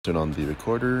Turn on the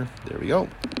recorder. There we go.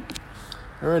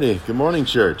 Alrighty. Good morning,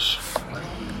 church.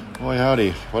 Boy,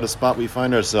 howdy. What a spot we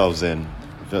find ourselves in.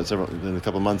 It's been a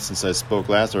couple months since I spoke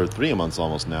last, or 3 months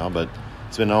almost now, but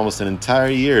it's been almost an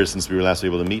entire year since we were last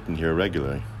able to meet in here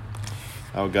regularly.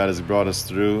 How God has brought us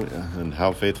through and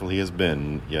how faithful He has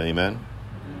been. Yeah, amen?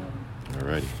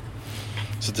 Alrighty.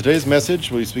 So today's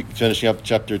message, we'll be finishing up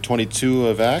chapter 22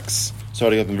 of Acts,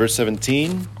 starting up in verse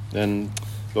 17, and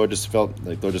Lord just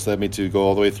led me to go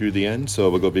all the way through the end, so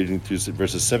we'll go reading through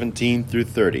verses 17 through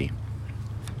 30.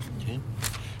 Okay.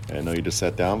 I know you just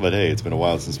sat down, but hey, it's been a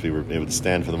while since we were able to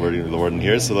stand for the word of the Lord in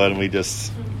here, so then we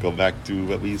just go back to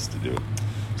what we used to do.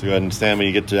 So go ahead and stand when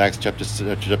you get to Acts chapter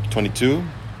 22.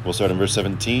 We'll start in verse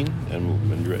 17, and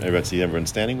when everyone see everyone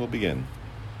standing, we'll begin.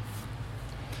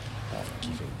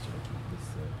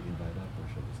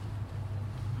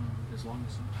 As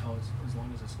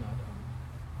long as it's not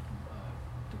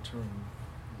deterring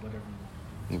whatever you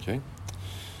want to do. Okay.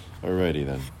 Alrighty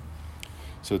then.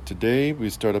 So today we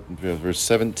start up in verse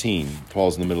 17.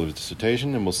 Paul's in the middle of his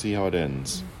dissertation, and we'll see how it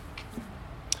ends.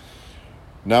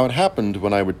 Now it happened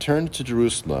when I returned to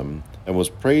Jerusalem and was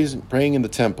praying in the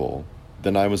temple,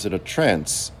 then I was in a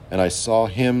trance, and I saw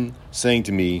him saying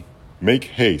to me, "Make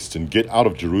haste and get out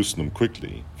of Jerusalem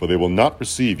quickly, for they will not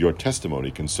receive your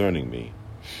testimony concerning me."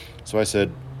 So I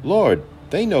said, "Lord,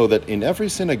 they know that in every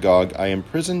synagogue I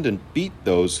imprisoned and beat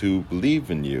those who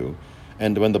believe in you,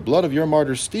 and when the blood of your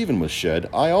martyr Stephen was shed,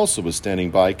 I also was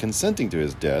standing by, consenting to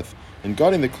his death, and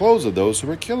guarding the clothes of those who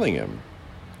were killing him."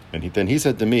 And then he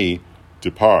said to me,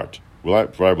 "Depart,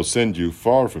 for I will send you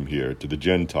far from here to the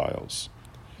Gentiles."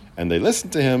 And they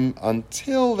listened to him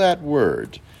until that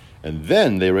word, and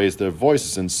then they raised their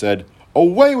voices and said,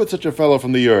 "Away with such a fellow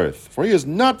from the earth, for he is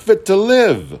not fit to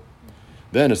live."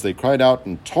 Then, as they cried out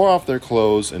and tore off their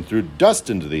clothes and threw dust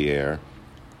into the air,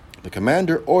 the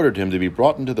commander ordered him to be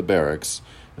brought into the barracks,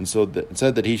 and said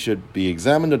that he should be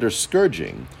examined under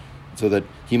scourging, so that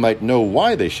he might know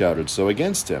why they shouted so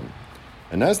against him.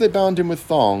 And as they bound him with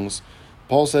thongs,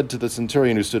 Paul said to the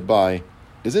centurion who stood by,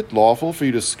 "Is it lawful for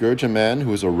you to scourge a man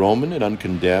who is a Roman and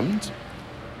uncondemned?"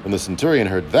 When the centurion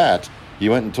heard that, he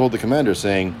went and told the commander,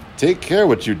 saying, "Take care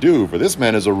what you do, for this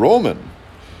man is a Roman."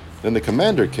 Then the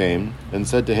commander came and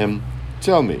said to him,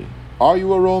 "Tell me, are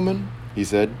you a Roman?" He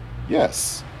said,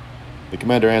 "Yes." The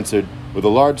commander answered, "With a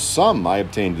large sum I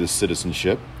obtained this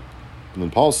citizenship." And then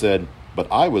Paul said, "But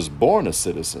I was born a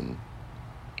citizen."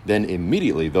 Then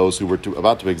immediately those who were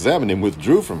about to examine him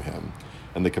withdrew from him.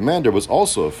 And the commander was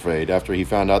also afraid after he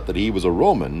found out that he was a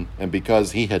Roman, and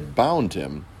because he had bound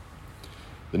him.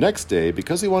 The next day,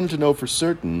 because he wanted to know for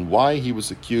certain why he was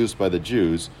accused by the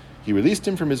Jews, he released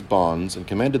him from his bonds and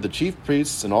commanded the chief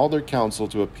priests and all their council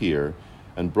to appear,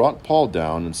 and brought Paul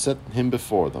down and set him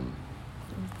before them.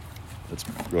 Let's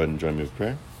go ahead and join me with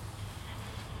prayer.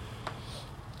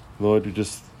 Lord, we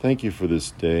just thank you for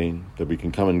this day, that we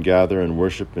can come and gather and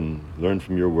worship and learn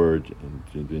from your word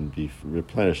and be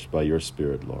replenished by your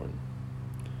Spirit, Lord.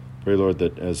 Pray, Lord,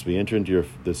 that as we enter into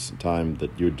this time,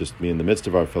 that you would just be in the midst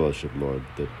of our fellowship, Lord,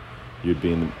 that you'd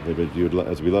be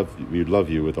as we would love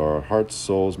you with our hearts,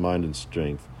 souls, mind, and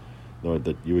strength, Lord,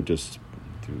 that you'd just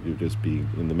be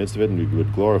in the midst of it, and we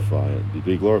would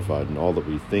be glorified in all that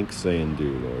we think, say, and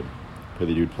do, Lord. Pray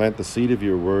that you'd plant the seed of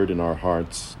your word in our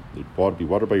hearts, that it would be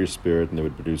watered by your Spirit, and it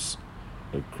would produce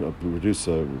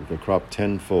a crop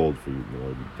tenfold for you,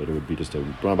 Lord, that it would be just a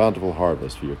bountiful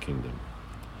harvest for your kingdom.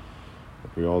 I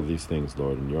pray all these things,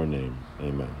 Lord, in your name.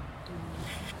 Amen.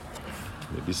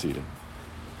 You may be seated.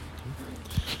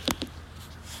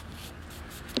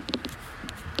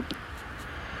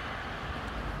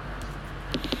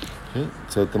 Okay,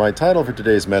 so my title for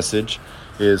today's message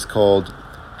is called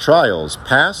Trials,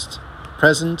 Past,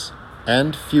 Present,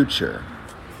 and Future.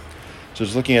 So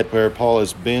just looking at where Paul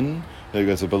has been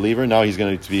as a believer, now he's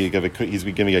going to be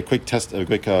giving a quick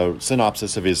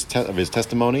synopsis of his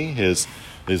testimony, his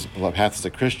path as a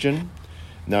Christian.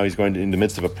 Now he's going to, in the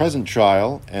midst of a present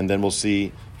trial, and then we'll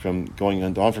see from going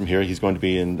on from here, he's going to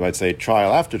be in, I'd say,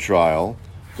 trial after trial,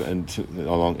 and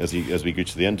as we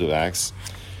reach the end of Acts.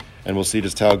 And we'll see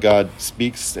just how God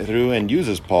speaks through and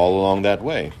uses Paul along that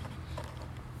way.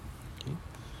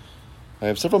 I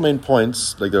have several main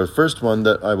points, like the first one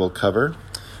that I will cover,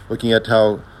 looking at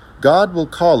how God will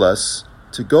call us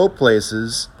to go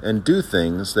places and do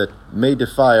things that may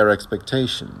defy our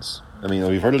expectations. I mean,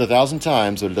 we've heard it 1,000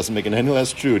 times, but it doesn't make it any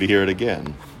less true to hear it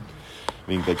again.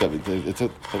 I mean,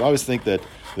 I always think that,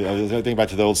 I think back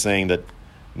to the old saying that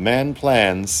man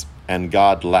plans and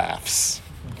God laughs.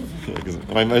 It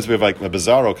reminds me of like a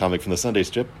Bizarro comic from the Sunday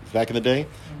Strip back in the day,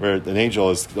 where an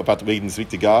angel is about to wait and speak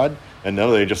to God, and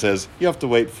another angel says, you have to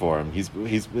wait for him. He's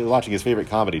watching his favorite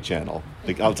comedy channel.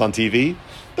 Like, it's on TV,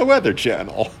 the Weather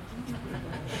Channel.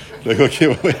 Like, okay,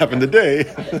 what happened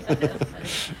today?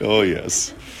 Oh,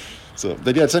 yes. So,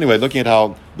 but yes, anyway, looking at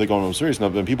how they're going on serious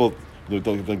enough,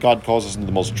 when God calls us into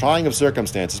the most trying of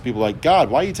circumstances, people are like,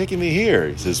 God, why are you taking me here?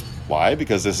 He says, why?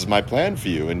 Because this is my plan for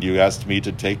you, and you asked me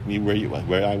to take me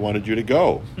where I wanted you to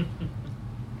go.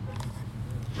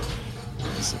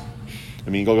 I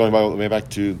mean, going way back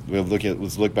to,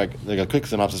 let's look back, like a quick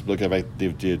synopsis, looking at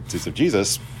the teachings of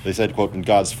Jesus. They said, quote, when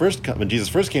Jesus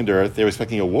first came to earth, they were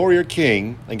expecting a warrior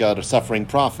king and God a suffering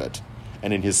prophet.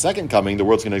 And in his second coming, the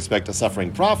world's going to expect a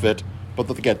suffering prophet, but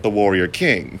they'll get the warrior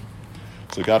king.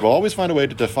 So God will always find a way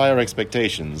to defy our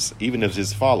expectations, even as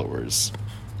his followers.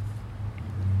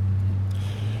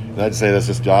 And I'd say that's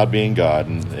just God being God,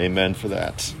 and amen for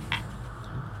that.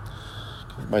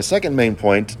 My second main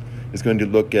point is going to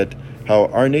look at how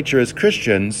our nature as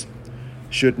Christians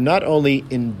should not only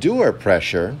endure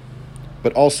pressure,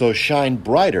 but also shine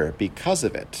brighter because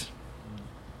of it.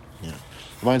 Yeah.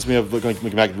 Reminds me of looking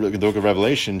back at the book of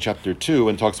Revelation, chapter 2,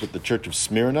 and talks about the church of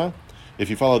Smyrna. If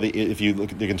you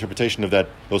look at the interpretation of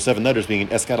those 7 letters being an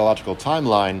eschatological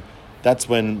timeline,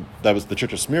 that was the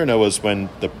church of Smyrna was when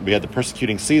we had the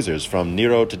persecuting Caesars from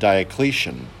Nero to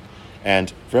Diocletian,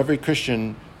 and for every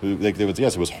Christian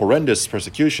it was horrendous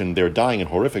persecution. They were dying in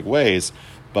horrific ways,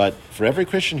 but for every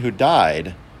Christian who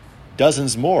died,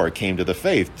 dozens more came to the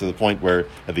faith, to the point where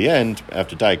at the end,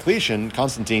 after Diocletian,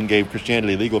 Constantine gave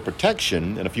Christianity legal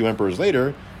protection, and a few emperors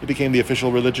later, it became the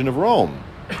official religion of Rome.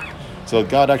 So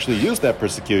God actually used that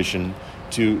persecution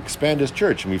to expand his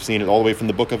church, and we've seen it all the way from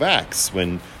the book of Acts.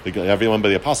 When everyone but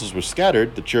the apostles were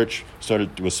scattered, the church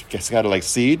was scattered like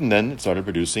seed, and then it started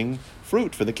producing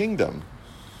fruit for the kingdom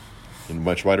in a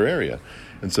much wider area.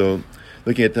 And so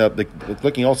looking at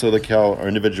also how our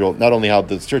individual, not only how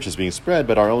the church is being spread,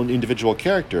 but our own individual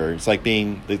character. It's like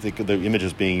the image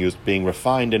is being used, being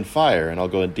refined in fire, and I'll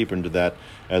go deeper into that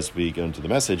as we go into the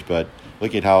message. But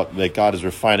looking at how God is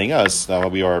refining us, how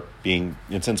we are being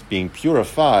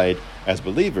purified as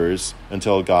believers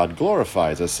until God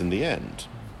glorifies us in the end.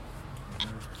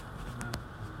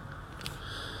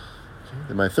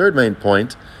 And my third main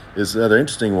point is another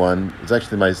interesting one. It's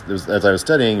actually as I was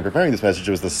studying and preparing this message,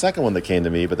 it was the second one that came to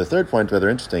me, but the third point, rather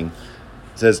interesting.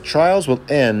 It says, trials will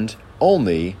end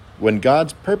only when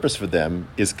God's purpose for them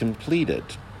is completed.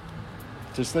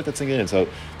 Just let that sink in. So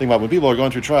think about when people are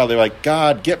going through trial, they're like,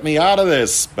 God, get me out of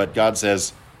this. But God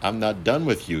says, I'm not done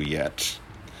with you yet.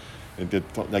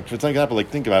 Like, for example,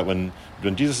 think about when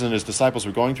Jesus and his disciples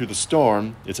were going through the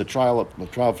storm, it's a trial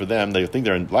for them. They think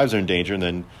their lives are in danger, and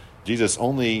then Jesus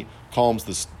only calms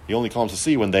the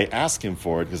sea when they ask him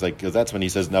for it, because that's when he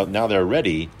says now they're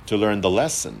ready to learn the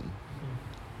lesson.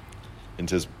 And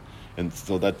Jesus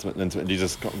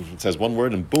says one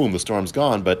word and boom, the storm's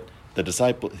gone. But the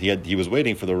disciple he was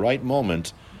waiting for the right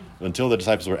moment until the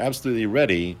disciples were absolutely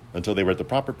ready, until they were at the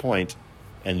proper point,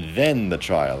 and then the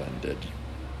trial ended.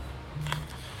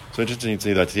 So interesting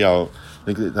to see how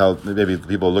maybe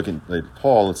people are looking at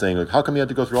Paul and saying, how come you had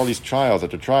to go through all these trials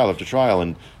after trial after trial?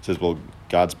 And says, well,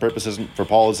 God's purpose for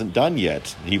Paul isn't done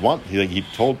yet. He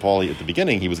told Paul at the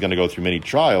beginning he was going to go through many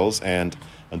trials, and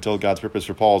until God's purpose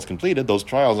for Paul is completed, those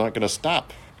trials aren't going to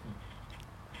stop.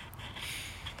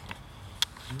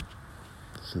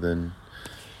 So then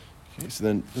let's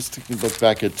look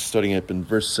back at starting up in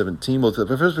verse 17. But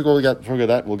first, we'll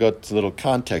go to a little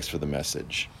context for the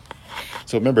message.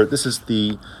 So remember, this is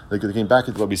looking back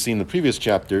at what we've seen in the previous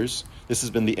chapters, this has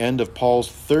been the end of Paul's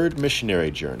third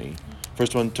missionary journey.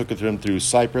 First one took him through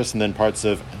Cyprus and then parts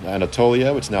of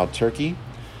Anatolia, which is now Turkey.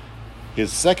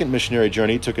 His second missionary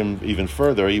journey took him even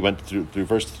further. He went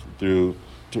through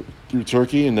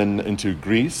Turkey and then into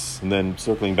Greece, and then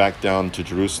circling back down to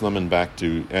Jerusalem and back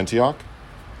to Antioch.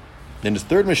 Then his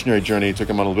third missionary journey took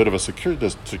him on a bit of a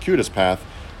circuitous path.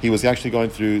 He was actually going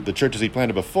through the churches he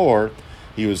planted before.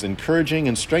 He was encouraging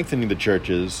and strengthening the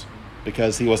churches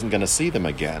because he wasn't going to see them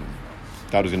again.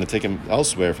 God was going to take him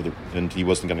elsewhere and he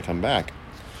wasn't going to come back.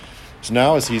 So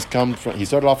now as he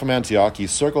started off from Antioch, he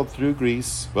circled through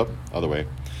Greece, other way.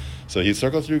 So he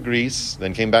circled through Greece,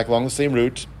 then came back along the same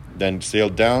route, then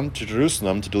sailed down to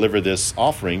Jerusalem to deliver this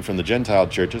offering from the Gentile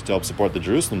churches to help support the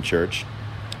Jerusalem church.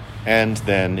 And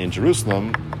then in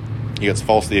Jerusalem, he gets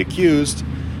falsely accused,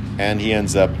 and he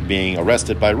ends up being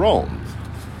arrested by Rome.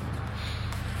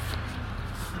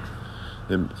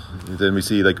 And then we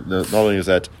see, not only is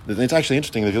that, it's actually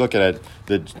interesting if you look at it,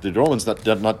 the Romans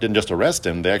didn't just arrest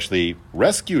him, they actually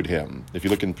rescued him. If you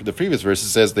look in the previous verse, it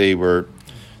says they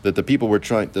that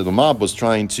the mob was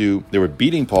they were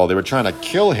beating Paul, they were trying to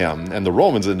kill him, and the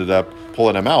Romans ended up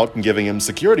pulling him out and giving him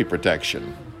security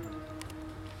protection.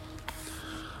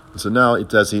 So now,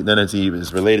 as he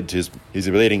is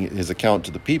relating his account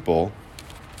to the people,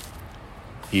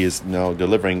 he is now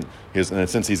delivering and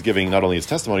since he's giving not only his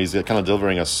testimony, he's kind of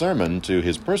delivering a sermon to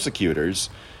his persecutors,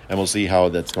 and we'll see how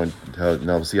that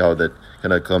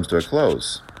kind of comes to a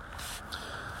close.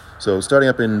 So starting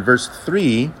up in verse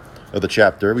 3 of the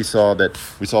chapter, we saw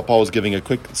Paul was giving a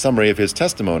quick summary of his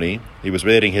testimony. He was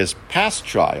relating his past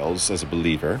trials as a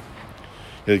believer.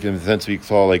 In the sense we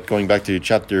saw, like going back to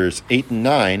chapters 8 and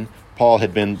 9, Paul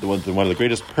had been one of the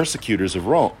greatest persecutors of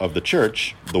Rome, of the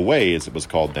church, the Way as it was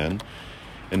called then.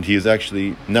 And he's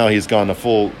gone a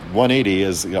full 180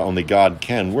 as only God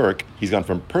can work. He's gone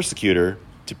from persecutor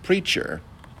to preacher.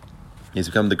 He's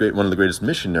become one of the greatest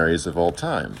missionaries of all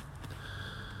time.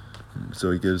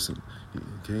 So he gives,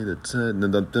 that's it. And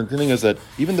the thing is that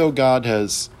even though God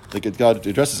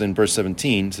addresses in verse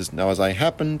 17, says, "Now as I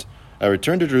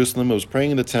returned to Jerusalem, I was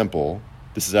praying in the temple."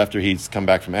 This is after he's come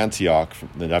back from Antioch,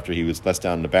 after he was left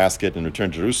down in a basket and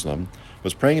returned to Jerusalem. "I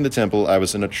was praying in the temple, I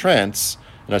was in a trance,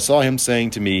 and I saw him saying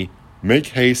to me, 'Make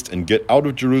haste and get out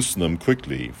of Jerusalem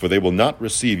quickly, for they will not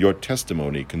receive your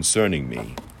testimony concerning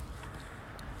me.'"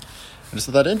 And it's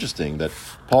that interesting that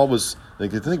Paul was,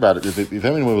 if you think about it, if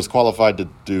anyone was qualified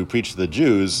to preach to the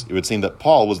Jews, it would seem that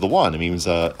Paul was the one. I mean, he was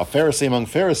a Pharisee among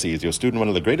Pharisees. He was a student, one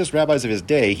of the greatest rabbis of his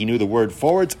day. He knew the word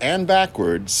forwards and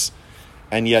backwards,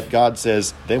 and yet God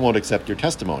says, they won't accept your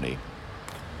testimony.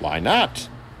 Why not?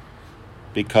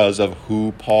 Because of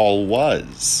who Paul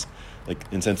was. Like,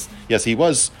 in a sense, yes, he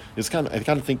was. I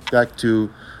kind of think back to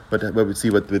what we see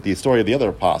with the story of the other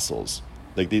apostles.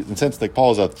 Like, in a sense, like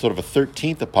Paul is a sort of a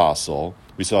 13th apostle.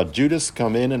 We saw Judas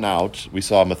come in and out. We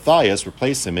saw Matthias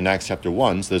replace him in Acts chapter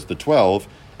 1. So there's the 12,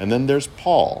 and then there's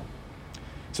Paul.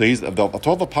 So he's of the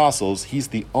 12 apostles.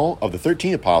 Of the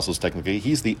 13 apostles, technically,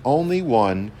 he's the only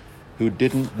one who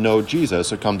didn't know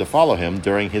Jesus or come to follow him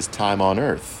during his time on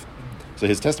earth. So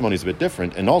his testimony is a bit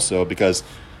different, and also because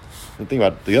think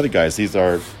about the other guys. These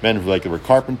are men who they were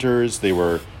carpenters. They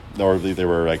were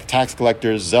like tax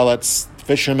collectors, zealots,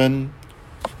 fishermen.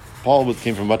 Paul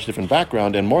came from a much different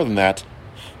background, and more than that,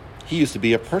 he used to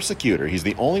be a persecutor. He's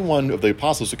the only one of the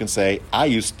apostles who can say, "I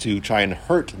used to try and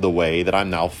hurt the way that I'm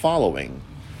now following."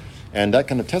 And that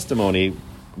kind of testimony,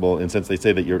 well, and since they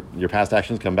say that your past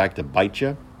actions come back to bite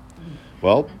you,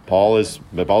 well, Paul is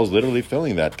literally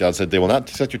filling that. God said, "They will not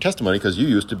accept your testimony because you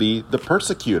used to be the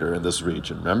persecutor in this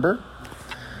region." Remember?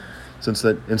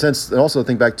 And also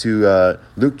think back to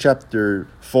Luke chapter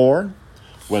 4,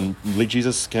 when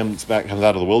Jesus comes out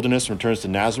of the wilderness and returns to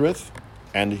Nazareth,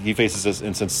 and he faces this,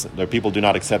 and since the people do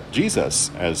not accept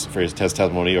Jesus as for his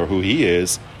testimony or who he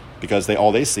is, because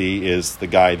all they see is the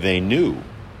guy they knew.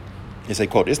 They say,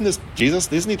 quote, "Isn't this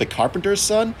Jesus? Isn't he the carpenter's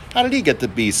son? How did he get to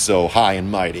be so high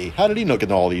and mighty? How did he look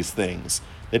at all these things?"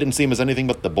 They didn't see him as anything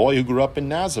but the boy who grew up in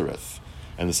Nazareth.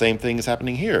 And the same thing is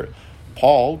happening here.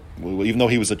 Paul, even though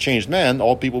he was a changed man,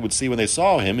 all people would see when they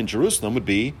saw him in Jerusalem would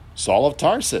be Saul of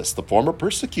Tarsus, the former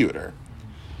persecutor.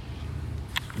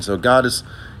 And so God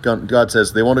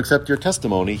says, they won't accept your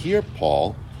testimony here,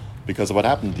 Paul, because of what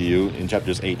happened to you in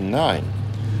chapters 8 and 9.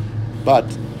 But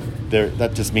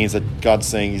that just means that God's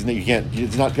saying you can't.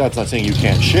 God's not saying you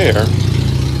can't share.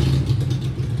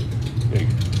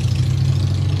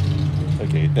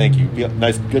 Okay, thank you.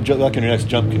 Nice, good luck on your next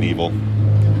jump, Knievel.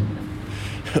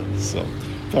 So,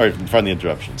 sorry for the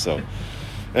interruption. So,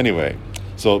 anyway,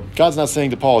 so God's not saying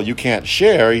to Paul you can't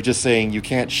share. He's just saying you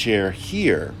can't share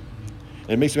here.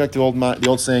 And it makes me back to the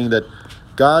old saying that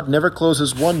God never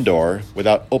closes one door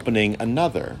without opening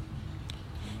another.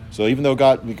 So even though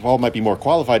Paul might be more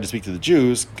qualified to speak to the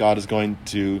Jews, God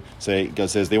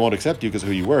says they won't accept you because of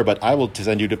who you were, but I will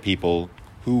send you to people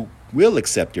who will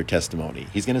accept your testimony.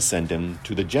 He's going to send him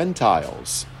to the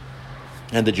Gentiles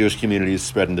and the Jewish communities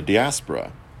spread in the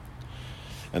diaspora.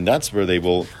 And that's where they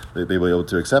will be able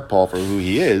to accept Paul for who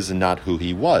he is and not who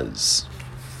he was.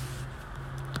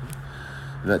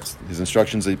 And that's his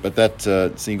instructions, but that's where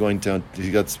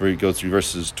he goes through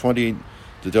verses 20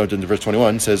 to verse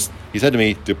 21, says, "He said to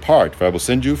me, 'Depart, for I will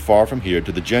send you far from here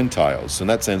to the Gentiles.'" So in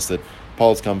that sense that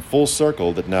Paul has come full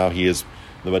circle, that now he is,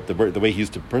 the way he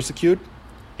used to persecute,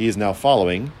 he is now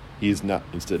following. He's now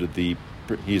the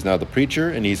preacher,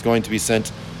 and he's going to be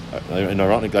sent, an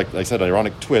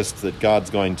ironic twist, that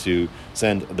God's going to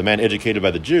send the man educated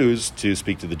by the Jews to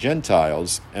speak to the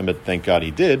Gentiles. But thank God he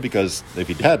did, because if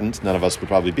he hadn't, none of us would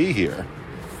probably be here.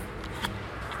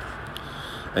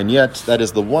 And yet, that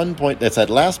is the one point, that's that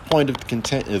last point of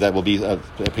that will be a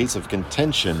piece of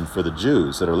contention for the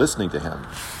Jews that are listening to him.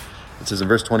 It says in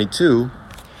verse 22,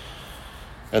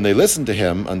 and they listened to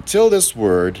him until this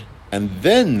word, and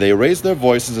then they raised their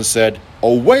voices and said,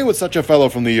 away with such a fellow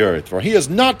from the earth, for he is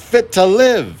not fit to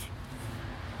live.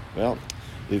 Well,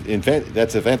 in fact,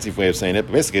 that's a fancy way of saying it,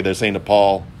 but basically they're saying to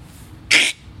Paul,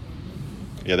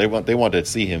 yeah, they want to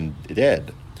see him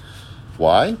dead.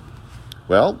 Why?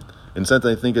 Well, in a sense,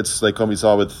 I think it's like when we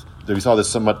saw this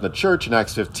somewhat in the church in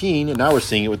Acts 15, and now we're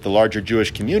seeing it with the larger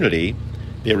Jewish community.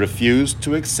 They refused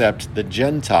to accept the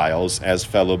Gentiles as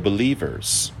fellow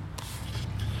believers.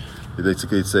 They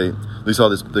basically say, we saw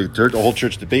this, the whole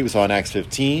church debate we saw in Acts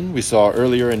 15. We saw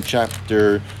earlier in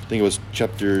chapter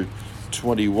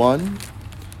 21.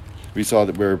 We saw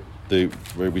that where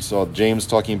we saw James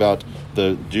talking about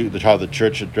how the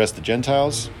church addressed the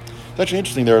Gentiles. It's actually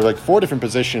interesting. There are like 4 different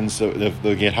positions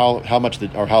looking at how much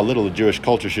or how little the Jewish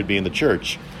culture should be in the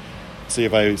church. See,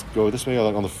 if I go this way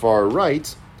on the far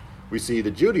right, we see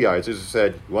the Judaizers who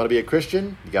said, you want to be a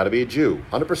Christian, you got to be a Jew,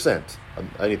 100%.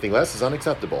 Anything less is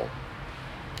unacceptable.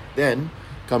 Then,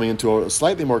 coming into a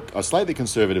slightly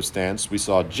conservative stance, we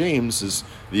saw James's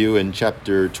view in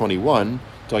chapter 21,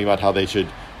 talking about how they should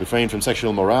refrain from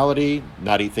sexual immorality,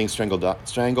 not eat things strangled,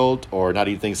 or not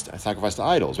eat things sacrificed to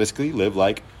idols. Basically, live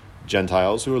like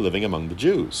Gentiles who are living among the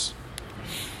Jews.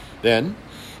 Then,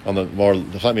 on the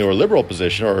slightly more liberal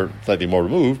position, or slightly more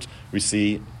removed, we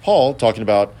see Paul talking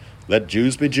about let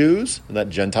Jews be Jews, and let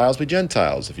Gentiles be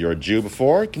Gentiles. If you're a Jew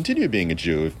before, continue being a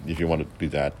Jew if you want to be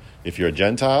that. If you're a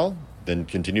Gentile, then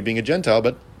continue being a Gentile,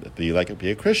 but be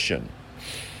a Christian.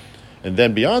 And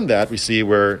then beyond that, we see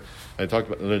where, I talked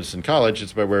about this in college,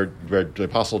 it's where the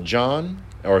Apostle John,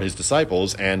 or his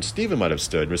disciples, and Stephen might have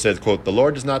stood, where it says, quote, the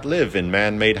Lord does not live in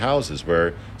man-made houses,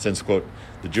 where, since, quote,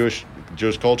 the Jewish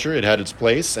culture, it had its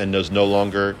place, and no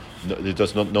longer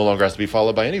has to be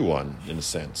followed by anyone, in a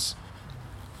sense.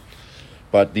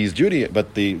 But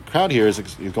the crowd here is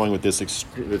going with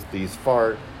these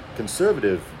far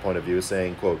conservative point of view,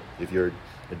 saying, quote, if you're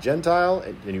a Gentile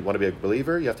and you want to be a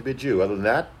believer, you have to be a Jew. Other than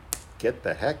that, get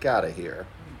the heck out of here.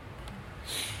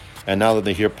 And now that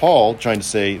they hear Paul trying to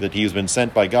say that he's been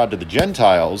sent by God to the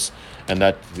Gentiles, and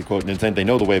that, quote, they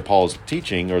know the way Paul is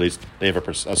teaching, or at least they have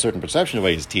a certain perception of the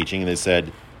way he's teaching, and they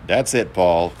said, that's it,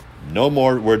 Paul. No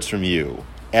more words from you,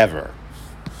 ever.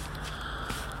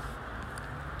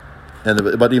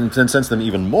 But even incensed them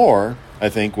even more, I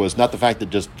think, was not the fact that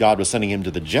just God was sending him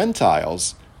to the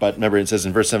Gentiles, but remember it says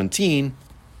in verse 17,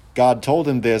 God told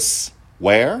him this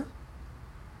where?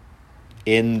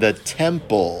 In the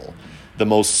temple, the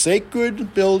most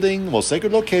sacred building, the most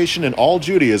sacred location in all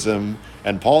Judaism,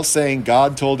 and Paul's saying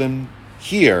God told him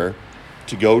here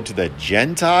to go to the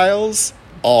Gentiles?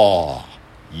 Oh,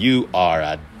 you are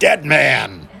a dead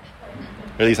man.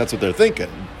 Or at least that's what they're thinking.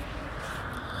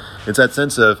 It's that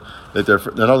sense of that they're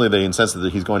not only they incensed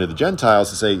that he's going to the Gentiles,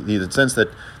 to say he's incensed that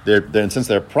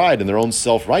their pride and their own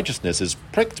self-righteousness is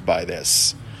pricked by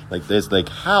this. Like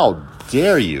how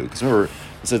dare you? Because remember,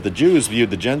 it says the Jews viewed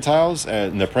the Gentiles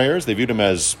in their prayers. They viewed them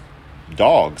as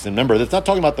dogs. And remember, it's not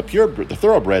talking about the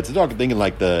thoroughbreds. They're talking thinking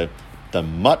like the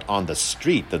mutt on the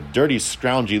street, the dirty,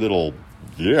 scroungy little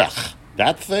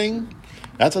that thing.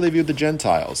 That's how they viewed the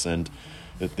Gentiles. And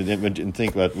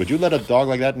think, would you let a dog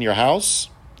like that in your house?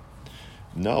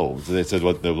 No. So they said,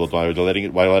 why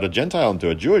let a Gentile into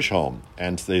a Jewish home?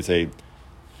 And they say,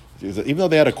 even though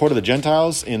they had a court of the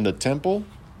Gentiles in the temple,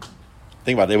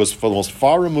 think about it, it was for the most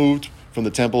far removed from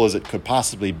the temple as it could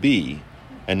possibly be.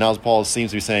 And now Paul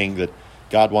seems to be saying that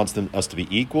God wants us to be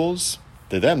equals.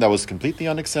 To them, that was completely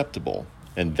unacceptable.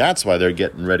 And that's why they're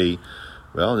getting ready,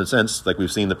 well, in a sense, like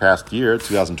we've seen the past year,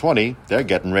 2020, they're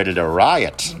getting ready to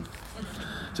riot.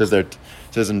 It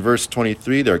says in verse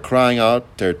 23, they're crying out,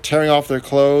 they're tearing off their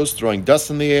clothes, throwing dust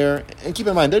in the air. And keep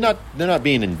in mind, they're not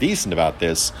being indecent about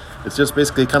this. It's just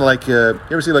basically kind of like, you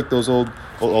ever see like those old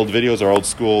videos or old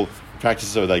school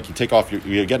practices of like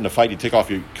you get in a fight, you take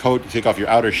off your coat, you take off your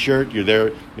outer shirt, you're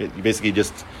there, you basically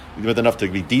just with enough to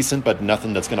be decent, but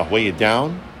nothing that's going to weigh you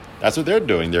down. That's what they're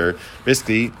doing. They're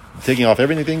basically taking off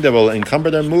everything that will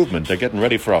encumber their movement. They're getting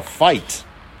ready for a fight.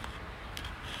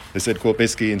 They said, quote,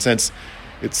 basically, in a sense,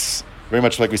 it's very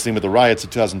much like we've seen with the riots of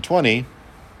 2020.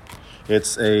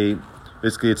 It's an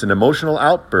emotional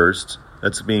outburst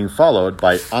that's being followed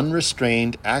by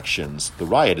unrestrained actions. The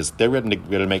riot is, they're ready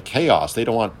to make chaos. They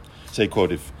don't want, say,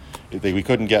 quote, if we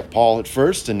couldn't get Paul at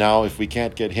first, and now if we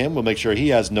can't get him, we'll make sure he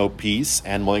has no peace,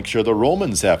 and we'll make sure the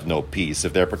Romans have no peace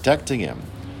if they're protecting him.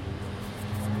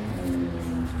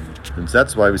 And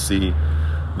that's why we see,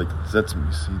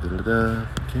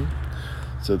 okay.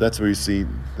 So that's where you see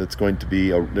that's going to be,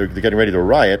 they're getting ready to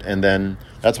riot, and then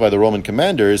that's why the Roman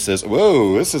commander says,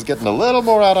 whoa, this is getting a little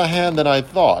more out of hand than I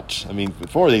thought. I mean,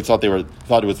 before they thought things were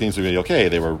going to be okay.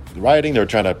 They were rioting, they were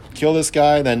trying to kill this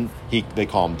guy, then they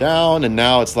calmed down, and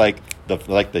now it's like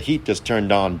the heat just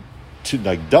turned on to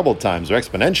like double times or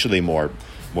exponentially more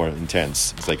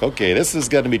intense. It's like, okay, this is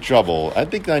going to be trouble. I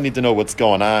think I need to know what's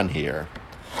going on here.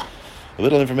 A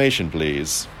little information,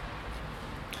 please.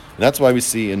 And that's why we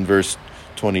see in verse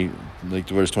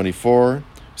 24,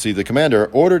 see, the commander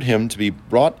ordered him to be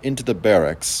brought into the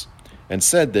barracks and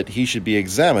said that he should be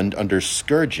examined under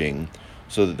scourging,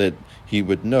 so that he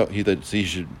would know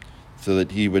so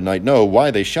that he would not know why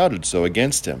they shouted so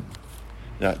against him.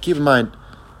 Now, keep in mind,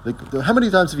 how many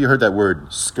times have you heard that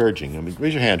word scourging? I mean,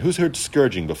 raise your hand. Who's heard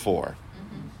scourging before?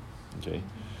 Mm-hmm.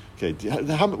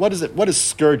 Okay. What does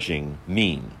scourging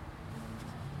mean?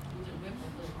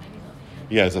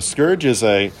 Yeah, a scourge is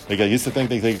I used to think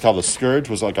they called a scourge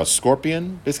was like a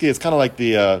scorpion. Basically, it's kind of like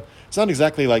it's not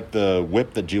exactly like the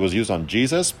whip that was used on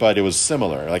Jesus, but it was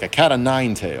similar, like a cat of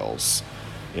nine tails.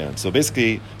 Yeah, so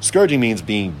basically, scourging means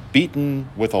being beaten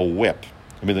with a whip.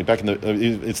 I mean, like back in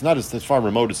it's not as far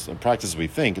remote as a practice as we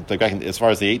think. It's like back as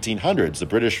far as the 1800s, the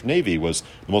British Navy was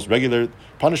the most regular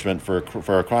punishment for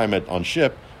a crime on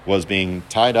ship was being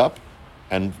tied up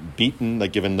and beaten,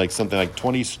 like given like something like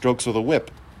 20 strokes with a whip.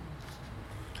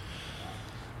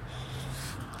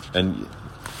 And you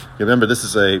remember,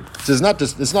 it's not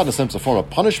a sense of form of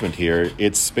punishment here.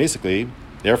 It's basically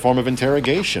their form of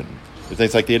interrogation.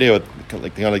 It's like the idea of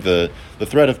the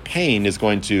threat of pain is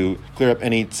going to clear up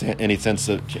any chance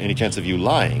of you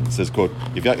lying. It says, quote,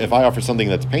 if I offer something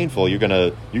that's painful, you're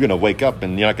gonna wake up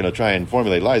and you're not gonna try and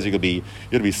formulate lies. You're gonna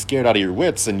be scared out of your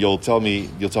wits, and you'll tell me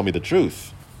the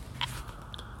truth.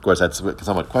 Of course, that's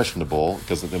somewhat questionable,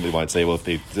 because then we might say, well, if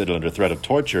they did it under threat of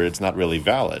torture, it's not really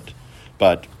valid.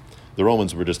 But the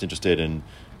Romans were just interested in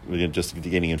just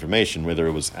gaining information, whether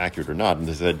it was accurate or not. And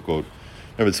they said, quote,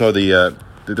 remember, so the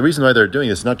reason why they're doing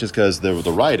this is not just because there was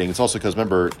the rioting, it's also because,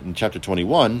 remember, in chapter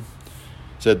 21,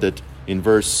 said that in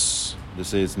verse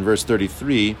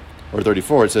 33 or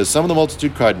 34, it says, some of the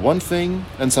multitude cried one thing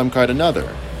and some cried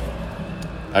another.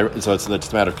 So it's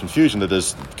just a matter of confusion that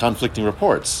there's conflicting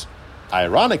reports.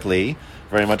 Ironically,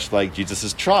 very much like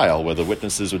Jesus' trial, where the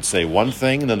witnesses would say one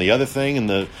thing and then the other thing,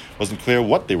 and it wasn't clear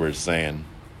what they were saying.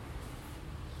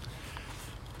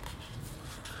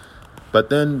 But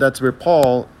then that's where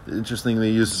Paul,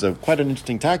 interestingly, uses quite an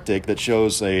interesting tactic that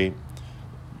shows very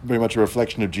much a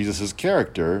reflection of Jesus'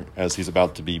 character as he's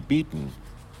about to be beaten.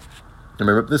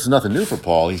 Remember, this is nothing new for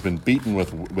Paul. He's been beaten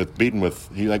with.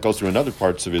 He goes through in other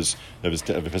parts of his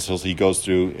epistles. He goes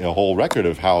through a whole record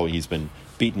of how he's been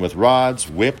beaten with rods,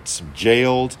 whipped,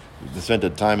 jailed, spent a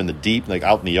time in the deep, like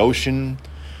out in the ocean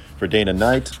for day and a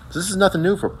night. So this is nothing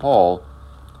new for Paul,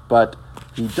 but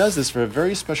he does this for a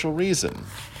very special reason.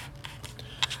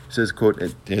 It says, quote,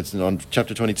 it's on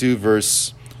chapter 22,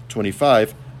 verse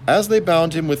 25, as they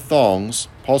bound him with thongs,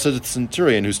 Paul said to the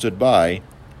centurion who stood by,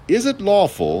 is it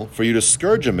lawful for you to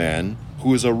scourge a man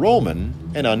who is a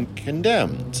Roman and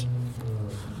uncondemned?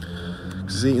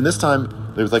 See, in this time,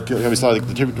 there was we saw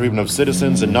the treatment of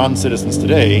citizens and non-citizens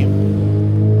today.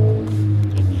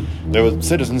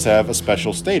 Citizens have a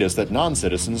special status that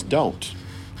non-citizens don't.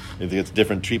 It's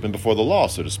different treatment before the law,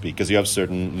 so to speak, because you have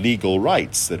certain legal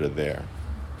rights that are there.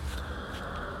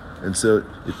 And so,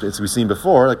 as we've seen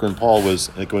before, like when Paul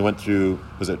when we went through,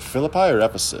 was it Philippi or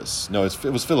Ephesus? No, it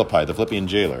was Philippi, the Philippian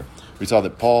jailer. We saw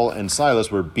that Paul and Silas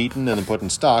were beaten and then put in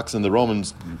stocks, and the Roman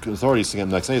authorities came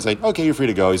the next day and said, okay, you're free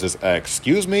to go. He says,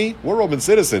 excuse me? We're Roman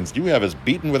citizens. You have us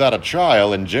beaten without a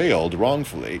trial and jailed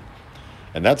wrongfully.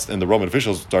 And the Roman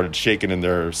officials started shaking in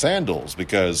their sandals,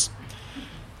 because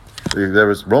there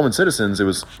was Roman citizens. It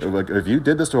was like, if you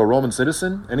did this to a Roman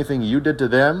citizen, anything you did to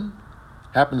them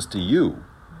happens to you.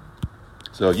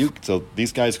 So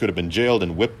these guys could have been jailed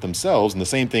and whipped themselves, and the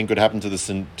same thing could happen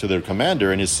to their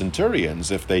commander and his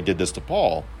centurions if they did this to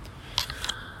Paul.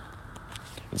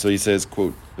 And so he says,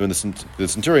 quote, when the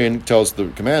centurion tells the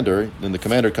commander, then the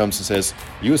commander comes and says,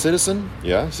 you a citizen?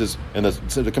 Yeah. He says, and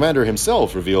the commander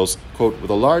himself reveals, quote,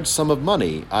 with a large sum of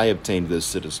money I obtained this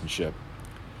citizenship.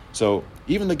 So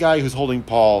even the guy who's holding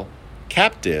Paul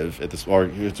captive or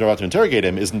who's about to interrogate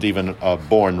him isn't even a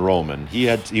born Roman. He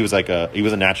was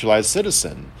a naturalized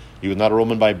citizen. He was not a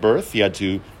Roman by birth. He had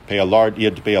to pay a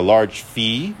large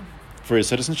fee for his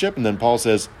citizenship, and then Paul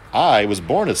says, I was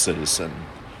born a citizen.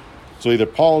 So either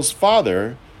Paul's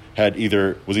father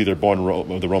was either born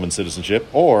with the Roman citizenship,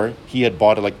 or he had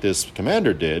bought it like this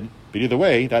commander did. But either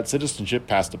way, that citizenship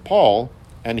passed to Paul,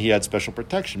 and he had special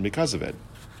protection because of it.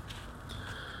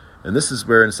 And this is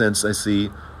where, in a sense, I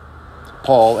see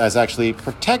Paul as actually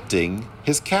protecting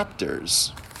his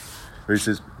captors. Where he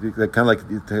says, kind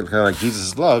of like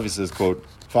Jesus' love, he says, quote,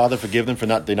 "Father, forgive them for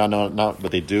they not know not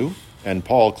what they do." And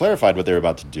Paul clarified what they were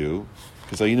about to do,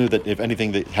 because so he knew that if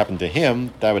anything that happened to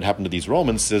him, that would happen to these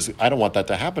Romans. Says, I don't want that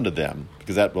to happen to them,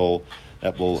 because that will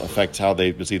affect how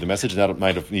they receive the message, and that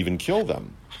might have even kill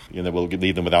them. That will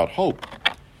leave them without hope.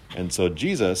 And so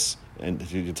Jesus, and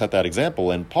you set that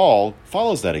example, and Paul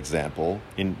follows that example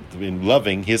in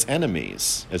loving his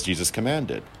enemies, as Jesus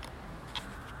commanded.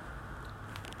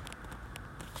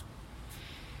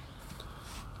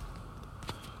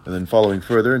 And then following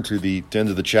further into the end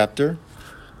of the chapter,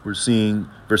 we're seeing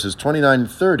verses 29 and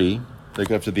 30, like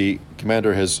after the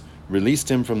commander has released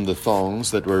him from the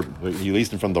thongs he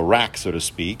released him from the rack, so to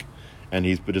speak, and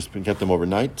he's just kept them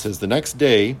overnight. It says, the next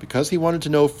day, because he wanted to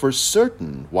know for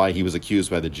certain why he was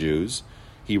accused by the Jews,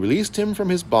 he released him from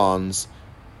his bonds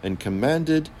and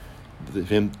commanded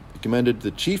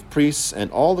the chief priests and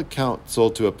all the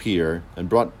council to appear, and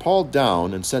brought Paul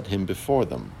down and set him before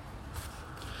them.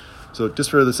 So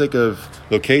just for the sake of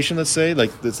location, let's say,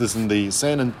 like this is in the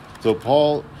so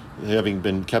Paul, having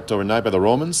been kept overnight by the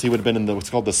Romans, he would have been in what's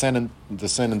called the Saint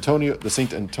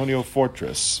Antonio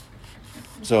fortress.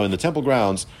 So in the temple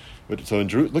grounds,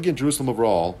 looking at Jerusalem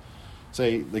overall,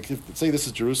 say this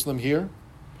is Jerusalem here.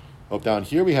 Down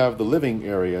here we have the living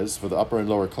areas for the upper and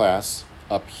lower class.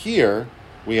 Up here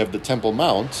we have the Temple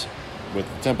Mount, with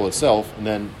the temple itself, and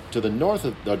then to the north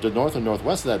and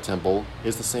northwest of that temple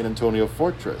is the San Antonio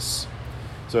fortress.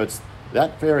 So it's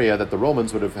that area that the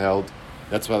Romans would have held.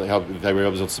 That's why they were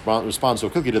able to respond so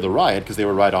quickly to the riot, because they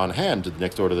were right on hand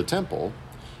next door to the temple.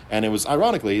 And it was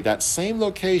ironically that same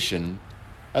location,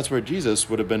 that's where Jesus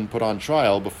would have been put on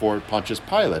trial before Pontius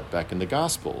Pilate back in the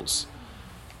Gospels.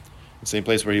 The same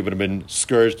place where he would have been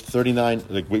scourged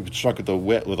struck with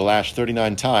a lash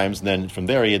 39 times, and then from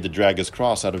there he had to drag his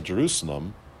cross out of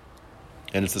Jerusalem.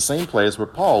 And it's the same place where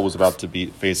Paul was about to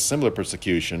face similar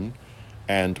persecution,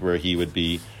 and where he would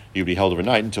be held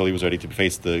overnight until he was ready to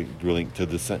face the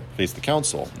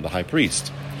council, the high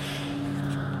priest.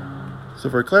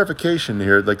 So for clarification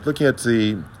here, like looking at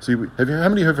how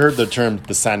many have heard the term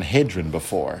the Sanhedrin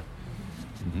before?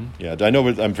 Mm-hmm. Yeah, I know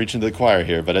I'm preaching to the choir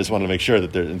here, but I just want to make sure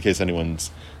that in case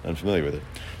anyone's unfamiliar with it.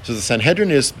 So the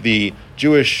Sanhedrin is the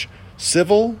Jewish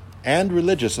civil and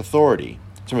religious authority.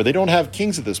 So remember, they don't have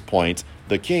kings at this point.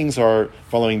 The kings are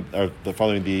following the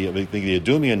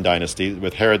Idumean dynasty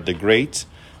with Herod the Great.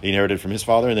 He inherited from his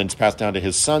father, and then it's passed down to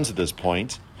his sons at this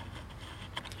point.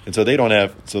 And so they don't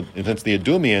have. So since the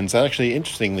Idumeans, actually,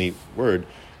 interestingly,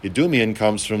 Idumean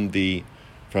comes from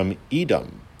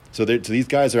Edom. So these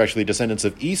guys are actually descendants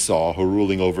of Esau, who are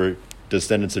ruling over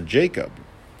descendants of Jacob.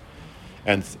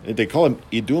 And they call them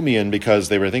Idumean because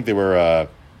they were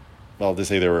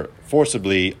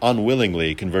forcibly,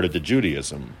 unwillingly converted to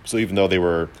Judaism. So even though they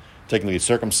were technically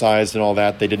circumcised and all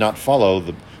that, they did not follow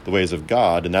the ways of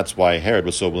God, and that's why Herod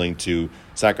was so willing to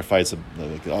sacrifice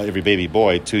every baby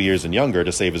boy 2 years and younger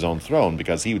to save his own throne,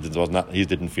 because he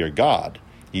didn't fear God.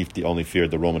 He only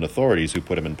feared the Roman authorities who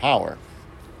put him in power.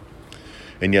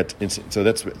 And yet,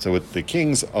 so with the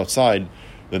kings aside,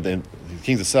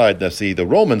 the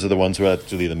Romans are the ones who are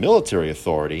actually the military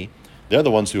authority. They're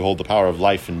the ones who hold the power of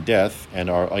life and death,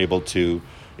 and are able to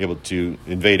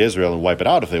invade Israel and wipe it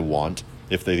out if they want,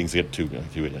 if things get too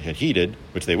heated,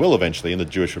 which they will eventually in the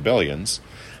Jewish rebellions.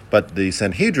 But the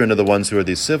Sanhedrin are the ones who are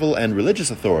the civil and religious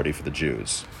authority for the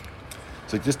Jews.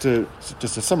 So just to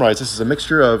summarize, this is a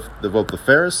mixture of both the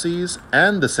Pharisees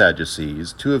and the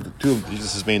Sadducees, two of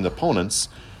Jesus' main opponents.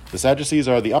 The Sadducees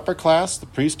are the upper class, the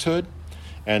priesthood,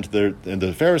 and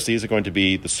the Pharisees are going to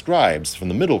be the scribes from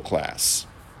the middle class.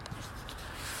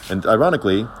 And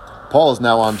ironically, Paul is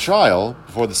now on trial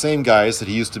before the same guys that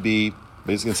he used to be.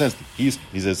 Basically, in a sense,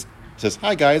 he says,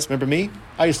 "Hi guys, remember me?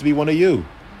 I used to be one of you."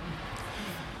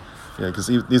 Yeah, because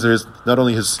these are not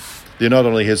only his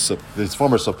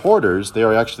former supporters, they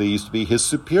are actually used to be his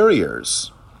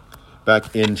superiors.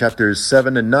 Back in chapters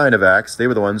 7 and 9 of Acts, they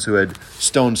were the ones who had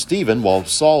stoned Stephen while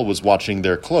Saul was watching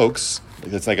their cloaks.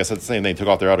 It's like I said, the same thing. They took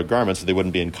off their outer garments so they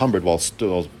wouldn't be encumbered while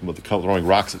throwing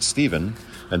rocks at Stephen.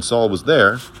 And Saul was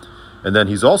there. And then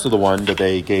he's also the one that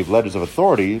they gave letters of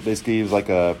authority. Basically, he was like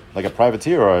a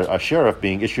privateer or a sheriff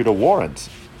being issued a warrant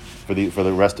for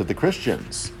the rest of the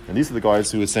Christians. And these are the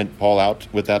guys who had sent Paul out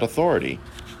with that authority.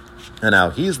 And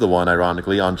now he's the one,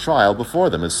 ironically, on trial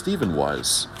before them, as Stephen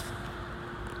was.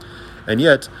 And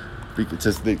yet,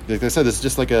 like I said, it's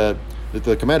just like the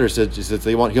commander said.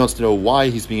 He wants to know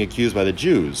why he's being accused by the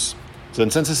Jews. So in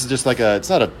a sense, this is just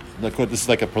this is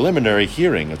like a preliminary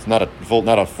hearing. It's not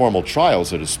a formal trial,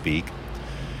 so to speak.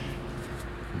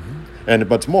 And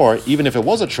what's more, even if it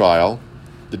was a trial,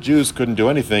 the Jews couldn't do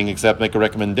anything except make a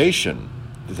recommendation.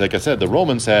 Like I said, the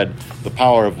Romans had the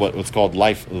power of what's called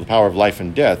life, the power of life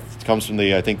and death. It comes from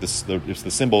it's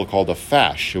the symbol called a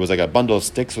fash. It was like a bundle of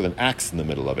sticks with an axe in the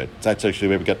middle of it. That's actually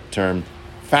where we got the term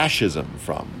fascism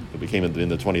from. It became in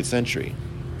the 20th century.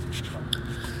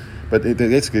 But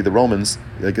basically, the Romans,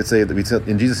 I could say that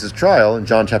in Jesus' trial, in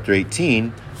John chapter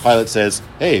 18, Pilate says,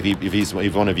 hey, if he's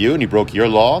one of you and he broke your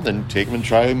law, then take him and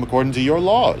try him according to your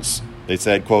laws. They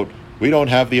said, quote, we don't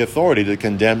have the authority to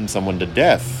condemn someone to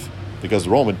death because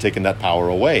Rome had taken that power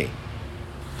away.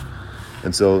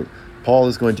 And so Paul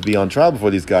is going to be on trial before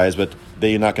these guys, but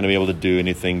they're not going to be able to do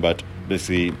anything but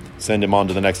basically send him on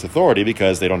to the next authority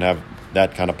because they don't have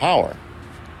that kind of power.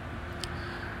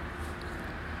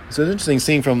 So it's interesting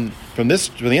seeing from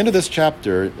the end of this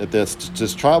chapter that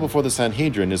this trial before the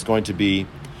Sanhedrin is going to be,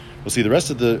 we'll see the rest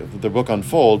of the book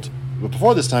unfold. But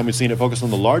before this time, we've seen it focus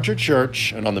on the larger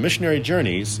church and on the missionary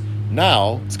journeys.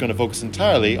 Now it's going to focus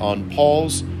entirely on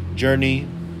Paul's journey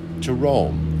to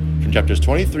Rome. From chapters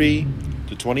 23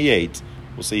 to 28,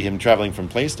 we'll see him traveling from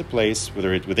place to place,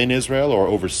 whether it's within Israel or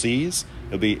overseas.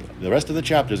 The rest of the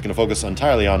chapter is going to focus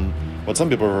entirely on what some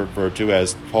people refer to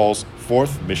as Paul's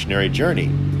fourth missionary journey.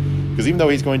 Because even though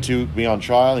he's going to be on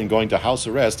trial and going to house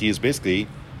arrest, he is basically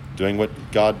doing what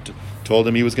God told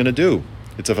him he was going to do.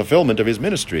 It's a fulfillment of his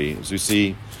ministry. As you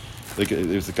see,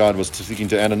 God was speaking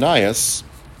to Ananias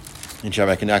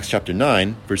in Acts chapter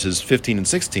 9, verses 15 and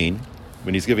 16,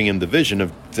 when he's giving him the vision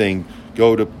of saying,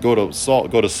 go to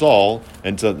Saul,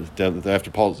 and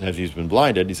after Paul has been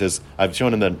blinded, he says, I've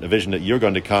shown him a vision that you're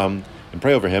going to come and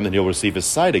pray over him, and he'll receive his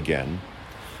sight again.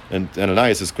 And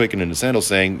Ananias is quaking in his sandals,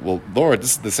 saying, "Well, Lord,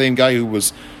 this is the same guy who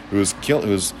was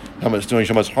doing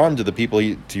so much harm to the people,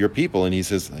 to your people." And he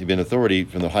says, "He'd been authority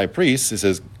from the high priest." He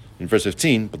says in verse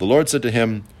 15, "But the Lord said to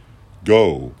him,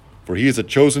 'Go, for he is a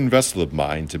chosen vessel of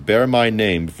mine to bear my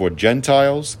name before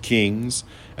Gentiles, kings,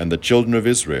 and the children of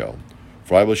Israel.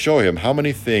 For I will show him how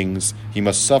many things he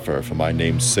must suffer for my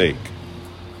name's sake.'"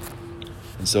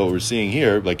 And so we're seeing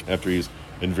here, like after he's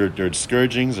endured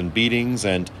scourgings and beatings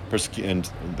and rejection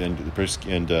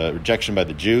by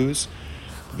the Jews,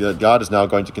 God is now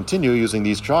going to continue using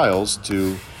these trials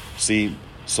to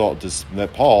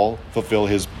let Paul fulfill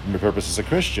his purpose as a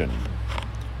Christian.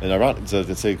 And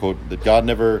they say, quote, that God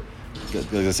never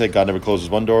closes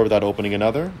one door without opening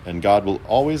another, and God will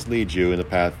always lead you in the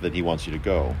path that he wants you to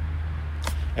go.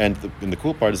 And the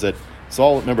cool part is that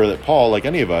remember that Paul, like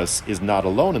any of us, is not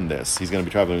alone in this. He's going to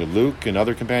be traveling with Luke and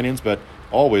other companions, but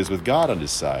always with God on his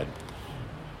side.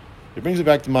 It brings me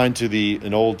back to mind to the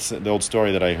old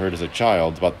story that I heard as a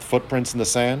child about the footprints in the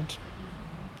sand.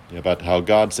 About how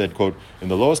God said, quote, in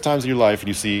the lowest times of your life, and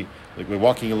you see, like we're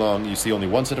walking along, you see only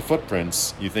one set of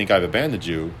footprints, you think I've abandoned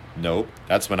you. Nope,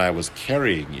 that's when I was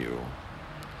carrying you.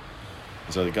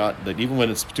 And so that even when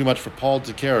it's too much for Paul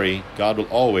to carry, God will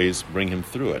always bring him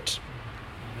through it.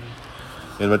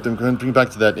 And I'm going to bring back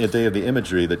to that day of the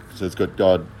imagery that says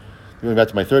God, going back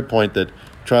to my third point, that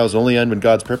trials only end when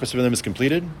God's purpose for them is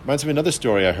completed, reminds me of another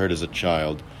story I heard as a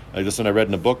child. This one I read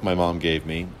in a book my mom gave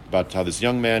me, about how this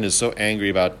young man is so angry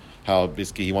about how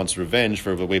basically he wants revenge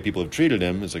for the way people have treated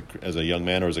him as a young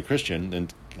man or as a Christian,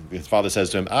 and his father says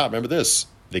to him, remember this,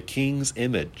 the king's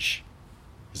image.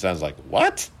 He sounds like,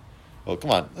 what? Well,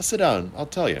 come on, let's sit down, I'll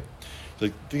tell you. So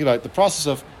think about the process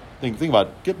of, think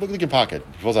about, look at your pocket.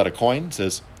 He pulls out a coin,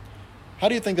 says, how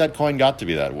do you think that coin got to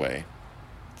be that way?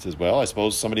 He says, well, I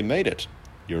suppose somebody made it.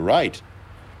 You're right.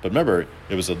 But remember,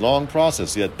 it was a long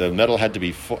process. Yet the metal had to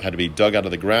be dug out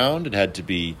of the ground. It had to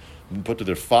be put to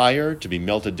the fire to be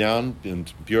melted down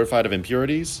and purified of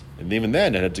impurities. And even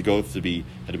then, it had to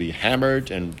be hammered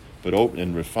and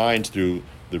refined through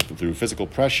physical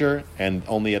pressure. And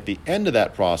only at the end of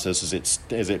that process is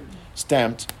it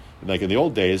stamped, like in the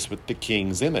old days, with the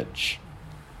king's image.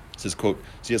 It says, quote,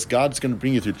 so yes, God's going to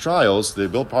bring you through trials. They're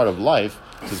built part of life.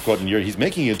 It says, quote, and he's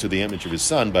making you into the image of his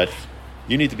son, but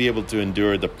you need to be able to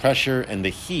endure the pressure and the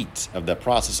heat of that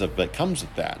process that comes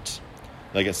with that.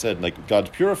 Like I said, like God's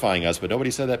purifying us, but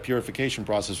nobody said that purification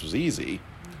process was easy.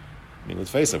 I mean, let's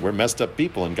face it, we're messed up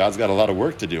people, and God's got a lot of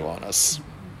work to do on us.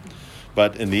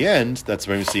 But in the end, that's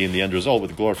where we see in the end result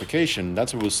with glorification,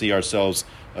 that's where we'll see ourselves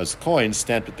as coins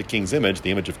stamped with the king's image,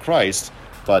 the image of Christ,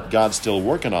 but God's still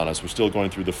working on us. We're still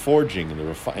going through the forging and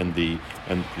the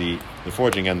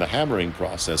forging and the hammering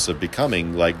process of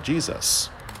becoming like Jesus.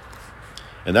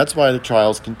 And that's why the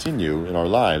trials continue in our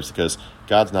lives, because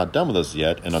God's not done with us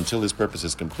yet, and until his purpose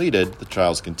is completed, the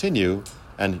trials continue,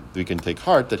 and we can take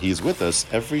heart that he's with us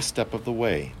every step of the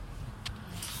way.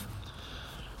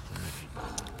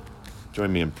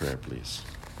 Join me in prayer, please.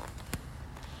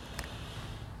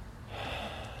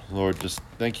 Lord, just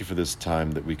thank you for this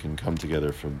time that we can come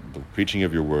together for the preaching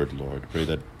of your word, Lord. Pray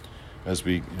that as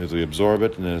we absorb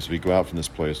it and as we go out from this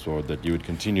place, Lord, that you would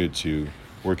continue to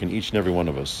work in each and every one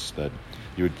of us, that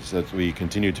we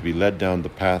continue to be led down the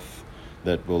path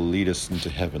that will lead us into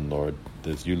heaven, Lord.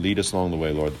 That you lead us along the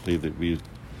way, Lord. Please that we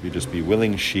just be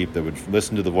willing sheep that would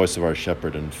listen to the voice of our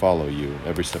shepherd and follow you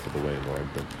every step of the way, Lord.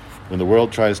 That when the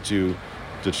world tries to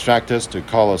distract us, to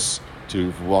call us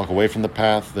to walk away from the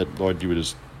path, that, Lord, you would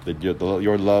just, that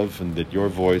your love and that your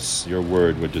voice, your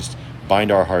word would just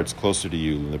bind our hearts closer to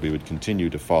you, and that we would continue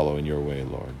to follow in your way,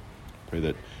 Lord. Pray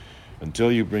that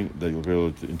until you bring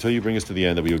us to the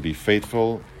end, that we would be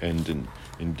faithful and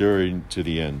enduring to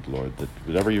the end, Lord. That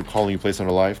whatever you're calling you place on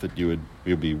our life, that we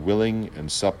would be willing and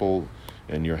supple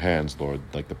in your hands, Lord,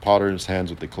 like the potter's hands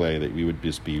with the clay, that we would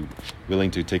just be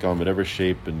willing to take on whatever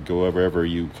shape and go wherever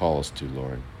you call us to,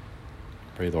 Lord.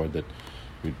 Pray, Lord, that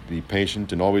we'd be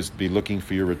patient and always be looking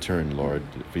for your return, Lord.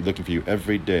 Be looking for you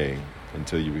every day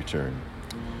until you return.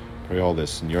 Pray all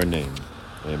this in your name.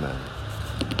 Amen.